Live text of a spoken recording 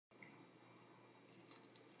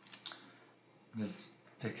Just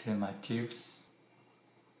fixing my tubes.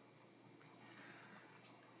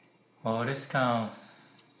 Well, this kind of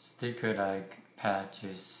sticker like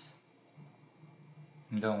patches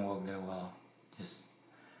don't work that well. Just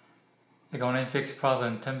they only fix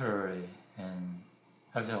problem temporarily, and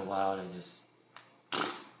after a while they just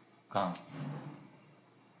gone.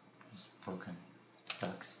 It's broken.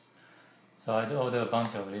 Sucks. So I ordered a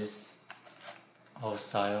bunch of these old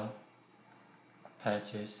style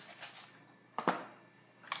patches.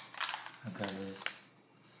 I got this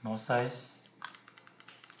small size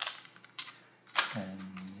and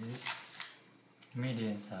this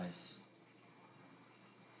medium size.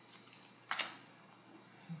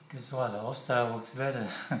 Guess what? The old style works better.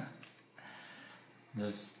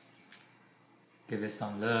 Just give it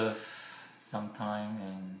some love, some time,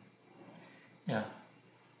 and yeah,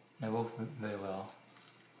 they work very well.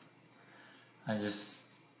 I just,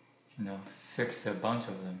 fixed a bunch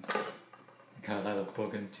of them. I got a lot of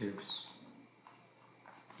broken tubes.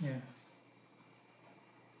 Yeah.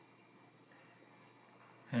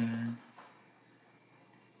 And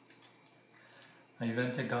I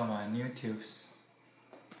even take out my new tubes,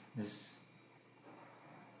 this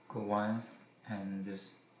good ones, and just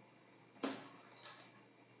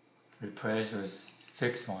replace with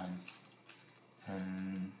fixed ones,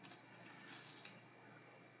 and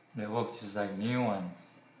they work just like new ones.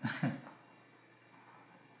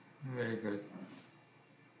 Very good.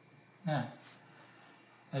 Yeah,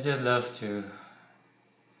 I just love to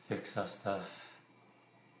fix up stuff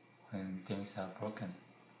when things are broken.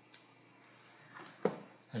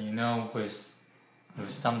 And with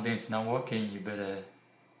something's not working, you better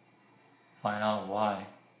find out why.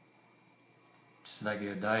 Just like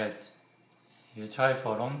your diet, you try it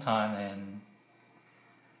for a long time and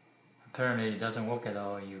apparently it doesn't work at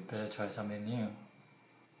all, you better try something new.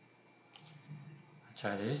 I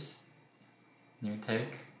tried this new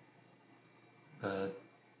take, but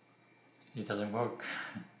it doesn't work.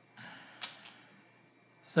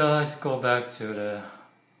 So let's go back to the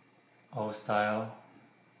old style,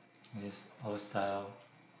 this old style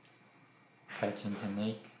patching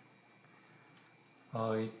technique.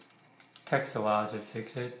 Oh, it takes a while to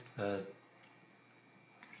fix it, but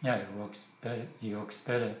yeah, it works better. It works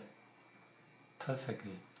better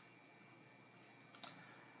perfectly.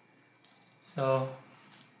 So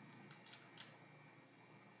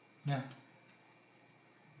yeah,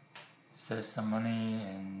 save some money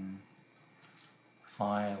and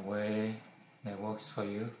find a way that works for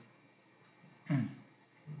you.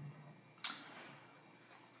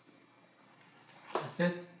 That's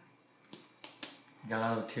it. Got a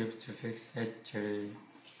lot of tubes to fix. Actually,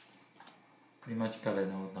 pretty much got it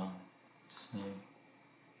all done. Just need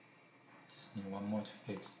one more to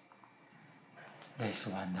fix. This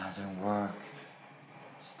one doesn't work.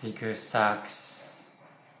 Sticker sucks.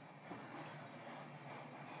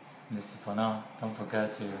 This is for now. Don't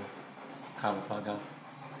forget to cover plug up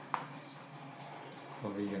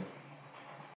for vegan.